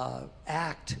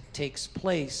act takes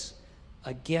place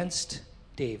against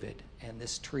David and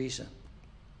this treason.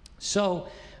 So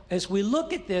as we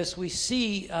look at this, we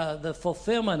see the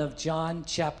fulfillment of John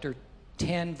chapter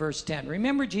 10, verse 10.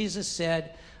 Remember, Jesus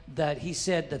said that he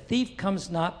said, the thief comes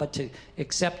not but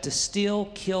except to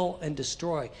steal, kill, and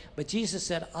destroy. But Jesus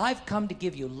said, I've come to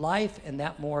give you life, and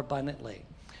that more abundantly.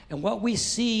 And what we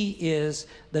see is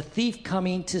the thief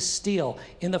coming to steal.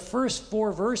 In the first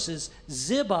 4 verses,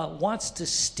 Ziba wants to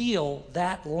steal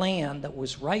that land that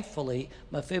was rightfully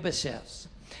Mephibosheth's.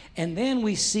 And then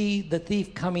we see the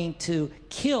thief coming to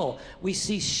kill. We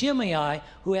see Shimei,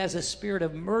 who has a spirit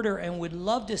of murder and would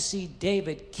love to see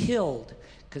David killed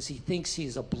because he thinks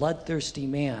he's a bloodthirsty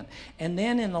man. And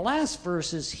then in the last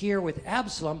verses here with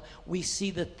Absalom, we see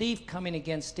the thief coming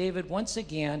against David once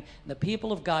again, and the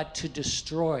people of God to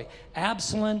destroy.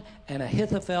 Absalom and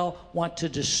Ahithophel want to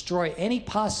destroy any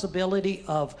possibility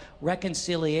of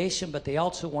reconciliation, but they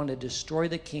also want to destroy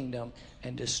the kingdom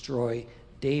and destroy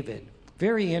David.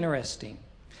 Very interesting.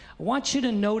 I want you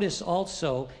to notice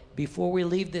also, before we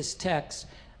leave this text,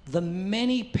 the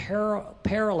many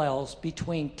parallels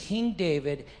between King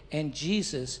David and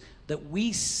Jesus that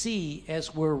we see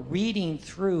as we're reading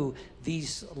through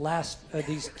these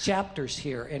chapters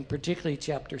here, and particularly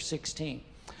chapter 16.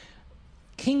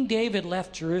 King David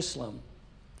left Jerusalem,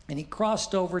 and he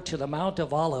crossed over to the Mount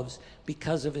of Olives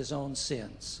because of his own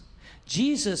sins.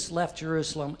 Jesus left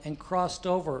Jerusalem and crossed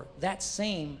over that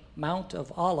same Mount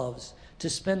of Olives to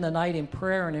spend the night in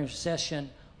prayer and intercession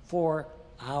for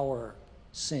our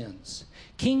sins.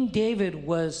 King David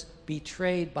was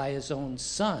betrayed by his own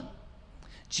son.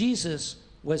 Jesus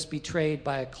was betrayed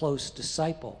by a close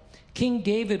disciple. King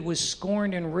David was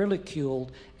scorned and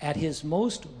ridiculed at his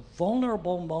most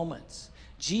vulnerable moments.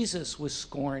 Jesus was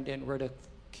scorned and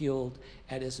ridiculed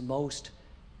at his most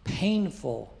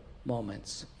painful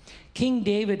moments. King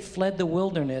David fled the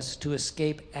wilderness to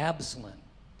escape Absalom.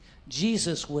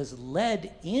 Jesus was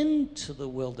led into the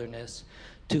wilderness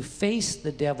to face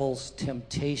the devil's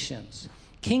temptations.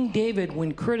 King David,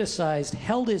 when criticized,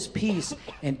 held his peace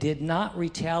and did not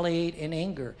retaliate in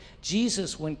anger.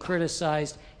 Jesus, when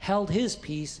criticized, held his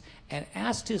peace and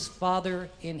asked his Father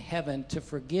in heaven to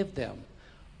forgive them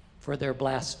for their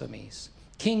blasphemies.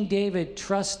 King David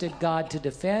trusted God to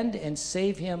defend and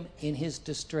save him in his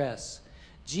distress.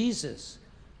 Jesus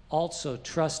also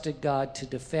trusted God to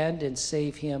defend and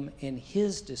save him in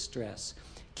his distress.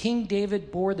 King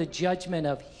David bore the judgment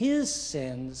of his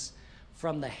sins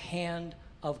from the hand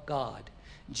of God.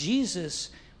 Jesus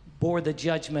bore the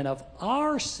judgment of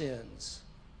our sins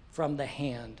from the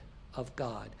hand of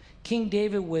God. King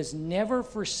David was never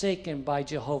forsaken by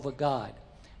Jehovah God.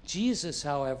 Jesus,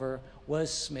 however,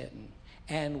 was smitten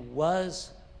and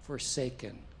was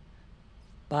forsaken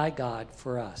by God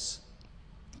for us.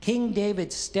 King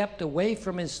David stepped away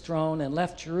from his throne and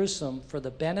left Jerusalem for the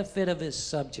benefit of his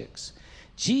subjects.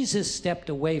 Jesus stepped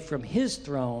away from his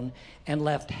throne and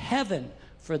left heaven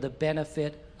for the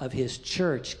benefit of his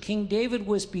church. King David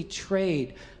was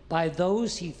betrayed by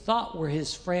those he thought were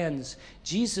his friends.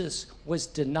 Jesus was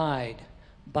denied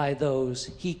by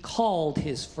those he called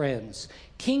his friends.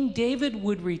 King David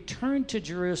would return to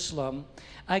Jerusalem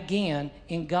again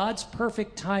in God's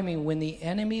perfect timing when the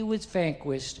enemy was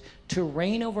vanquished to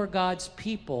reign over God's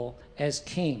people as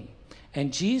king.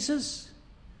 And Jesus,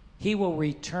 he will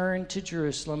return to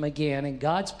Jerusalem again in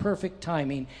God's perfect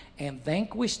timing and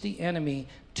vanquish the enemy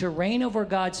to reign over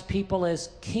God's people as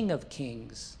King of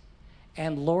Kings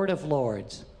and Lord of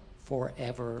Lords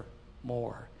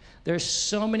forevermore. There's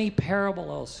so many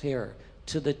parallels here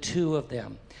to the two of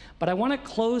them. But I want to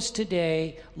close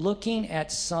today looking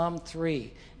at Psalm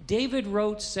 3. David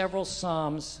wrote several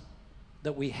psalms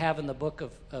that we have in the book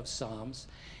of Psalms,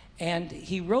 and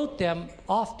he wrote them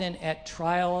often at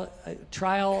trial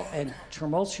and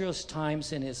tumultuous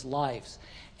times in his life.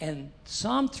 And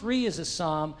Psalm 3 is a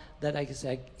psalm that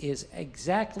is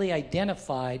exactly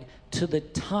identified to the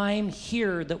time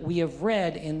here that we have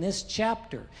read in this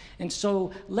chapter. And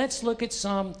so let's look at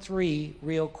Psalm 3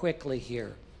 real quickly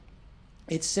here.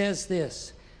 It says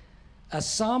this, a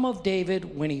psalm of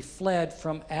David when he fled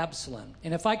from Absalom.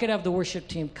 And if I could have the worship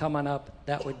team come on up,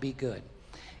 that would be good.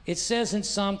 It says in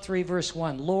Psalm 3, verse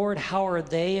 1, Lord, how are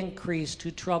they increased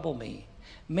who trouble me?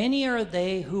 Many are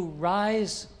they who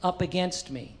rise up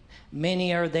against me.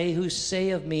 Many are they who say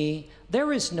of me,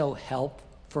 there is no help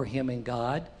for him in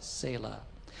God, Selah.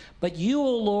 But you,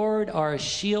 O Lord, are a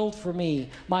shield for me,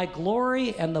 my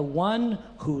glory and the one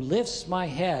who lifts my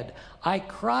head. I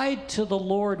cried to the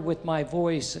Lord with my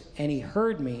voice, and he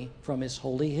heard me from his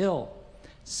holy hill,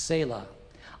 Selah.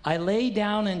 I lay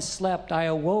down and slept. I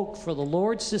awoke, for the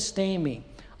Lord sustained me.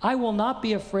 I will not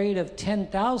be afraid of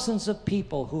 10,000s of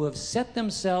people who have set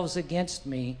themselves against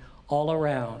me all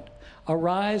around.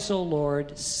 Arise, O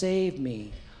Lord, save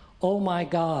me, O my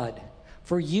God.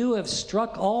 For you have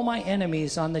struck all my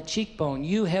enemies on the cheekbone.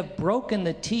 You have broken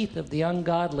the teeth of the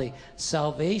ungodly.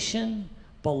 Salvation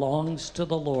belongs to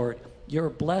the Lord. Your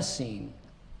blessing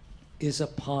is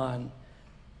upon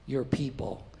your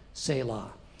people.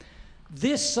 Selah.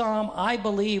 This psalm, I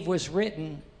believe, was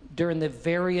written during the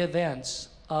very events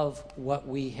of what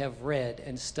we have read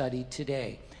and studied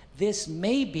today. This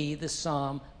may be the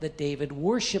psalm that David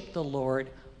worshiped the Lord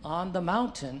on the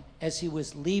mountain as he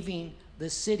was leaving the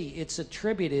city. It's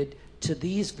attributed to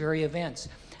these very events.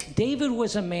 David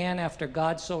was a man after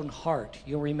God's own heart.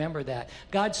 You'll remember that.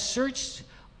 God searched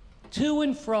to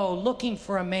and fro looking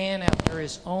for a man after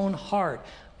his own heart.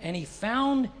 And he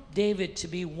found David to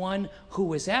be one who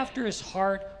was after his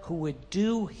heart, who would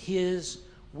do his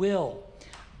will.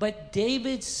 But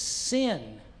David's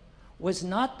sin was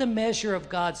not the measure of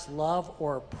God's love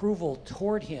or approval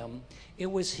toward him.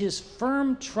 It was his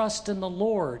firm trust in the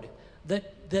Lord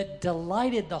that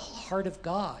delighted the heart of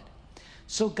God.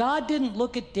 So God didn't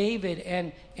look at David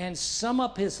and sum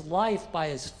up his life by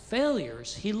his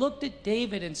failures. He looked at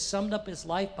David and summed up his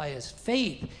life by his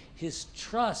faith, his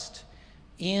trust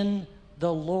in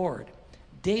the Lord.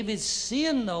 David's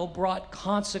sin, though, brought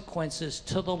consequences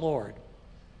to the Lord.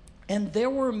 And there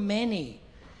were many,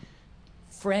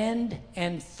 friend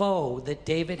and foe, that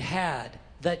David had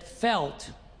that felt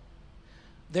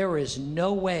there is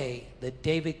no way that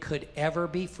David could ever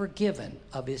be forgiven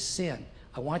of his sin.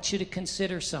 I want you to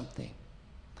consider something.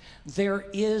 There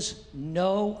is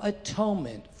no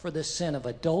atonement for the sin of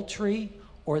adultery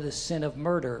or the sin of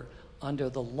murder under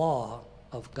the law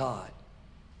of God.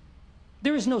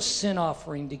 There is no sin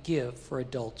offering to give for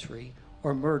adultery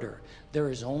or murder. There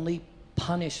is only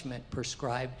punishment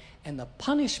prescribed, and the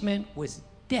punishment was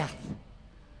death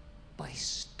by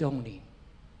stoning.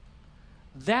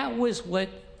 That was what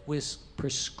was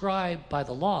prescribed by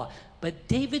the law. But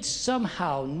David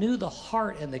somehow knew the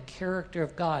heart and the character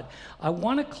of God. I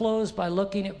want to close by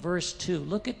looking at verse 2.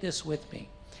 Look at this with me.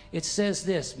 It says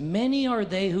this, many are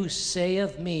they who say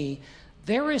of me,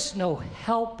 there is no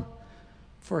help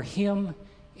for him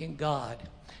in God.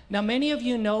 Now, many of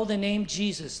you know the name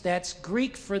Jesus. That's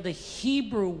Greek for the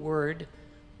Hebrew word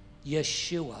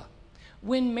Yeshua.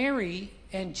 When Mary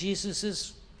and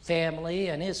Jesus' family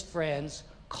and his friends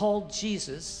called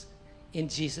Jesus in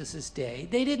Jesus' day,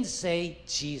 they didn't say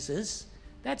Jesus.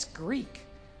 That's Greek.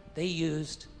 They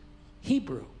used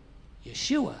Hebrew,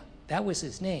 Yeshua. That was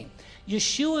his name.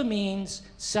 Yeshua means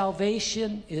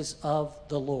salvation is of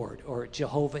the Lord, or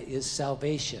Jehovah is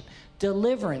salvation.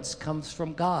 Deliverance comes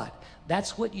from God.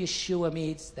 That's what Yeshua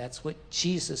means. That's what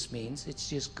Jesus means. It's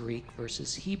just Greek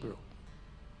versus Hebrew.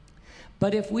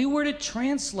 But if we were to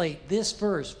translate this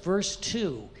verse, verse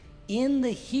 2, in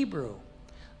the Hebrew,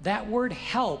 that word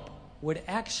help would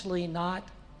actually not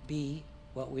be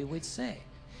what we would say.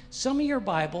 Some of your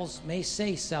Bibles may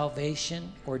say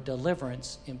salvation or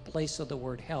deliverance in place of the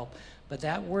word help, but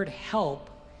that word help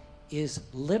is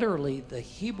literally the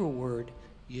Hebrew word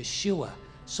Yeshua.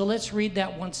 So let's read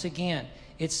that once again.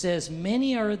 It says,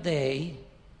 many are they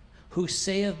who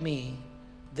say of me,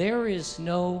 there is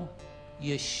no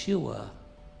Yeshua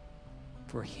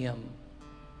for him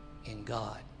in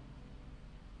God.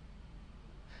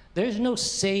 There's no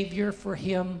Savior for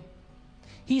him.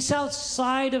 He's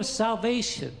outside of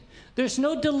salvation. There's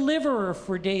no deliverer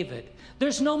for David.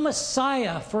 There's no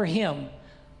Messiah for him.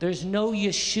 There's no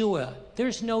Yeshua.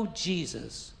 There's no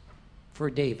Jesus for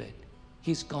David.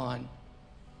 he's gone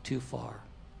too far.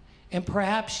 And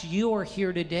perhaps you are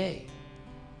here today,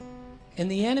 and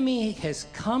the enemy has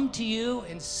come to you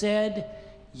and said,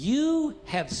 you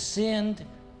have sinned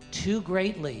too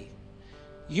greatly.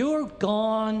 You're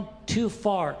gone too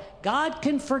far. God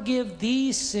can forgive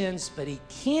these sins, but he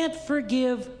can't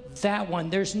forgive that one.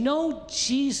 There's no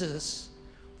Jesus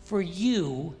for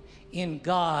you in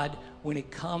God when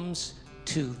it comes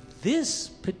to this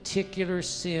particular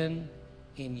sin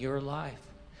in your life.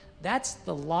 That's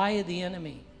the lie of the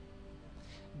enemy.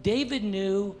 David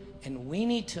knew, and we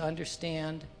need to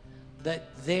understand,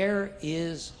 that there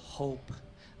is hope.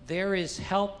 There is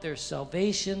help, there's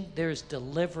salvation, there's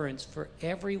deliverance for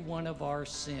every one of our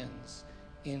sins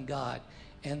in God.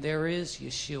 And there is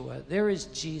Yeshua, there is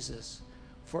Jesus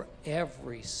for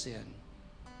every sin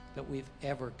that we've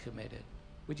ever committed.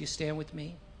 Would you stand with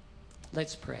me?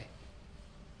 Let's pray.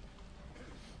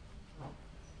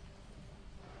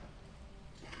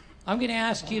 I'm going to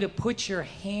ask you to put your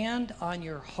hand on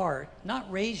your heart, not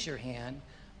raise your hand,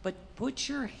 but put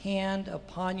your hand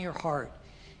upon your heart.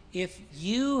 If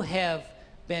you have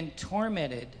been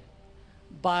tormented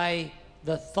by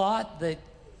the thought that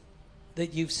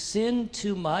you've sinned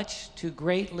too much, too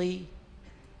greatly,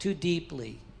 too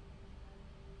deeply,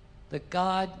 that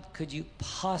God, could you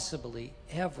possibly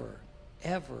ever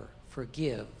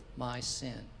forgive my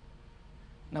sin?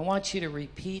 And I want you to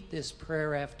repeat this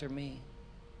prayer after me.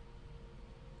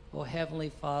 Oh, Heavenly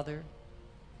Father,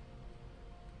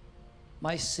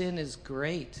 my sin is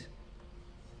great.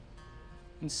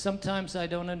 And sometimes I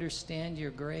don't understand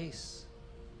your grace.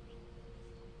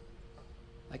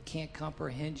 I can't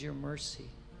comprehend your mercy.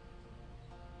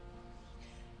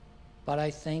 But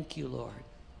I thank you, Lord.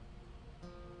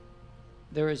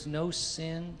 There is no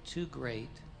sin too great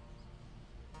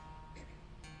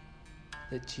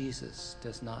that Jesus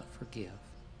does not forgive.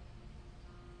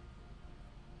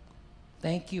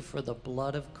 Thank you for the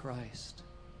blood of Christ,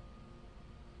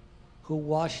 who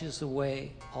washes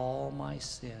away all my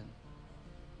sin.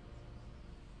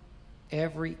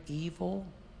 Every evil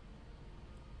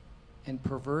and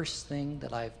perverse thing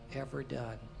that I've ever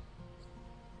done.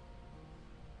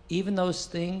 Even those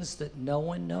things that no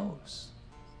one knows.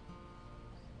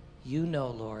 You know,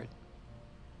 Lord,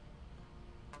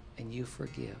 and you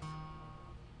forgive.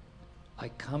 I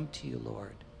come to you,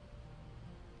 Lord,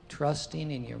 trusting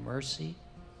in your mercy,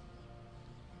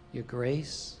 your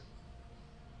grace,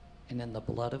 and in the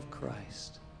blood of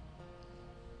Christ,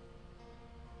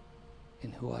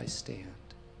 in who I stand.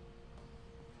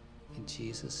 In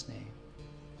Jesus' name.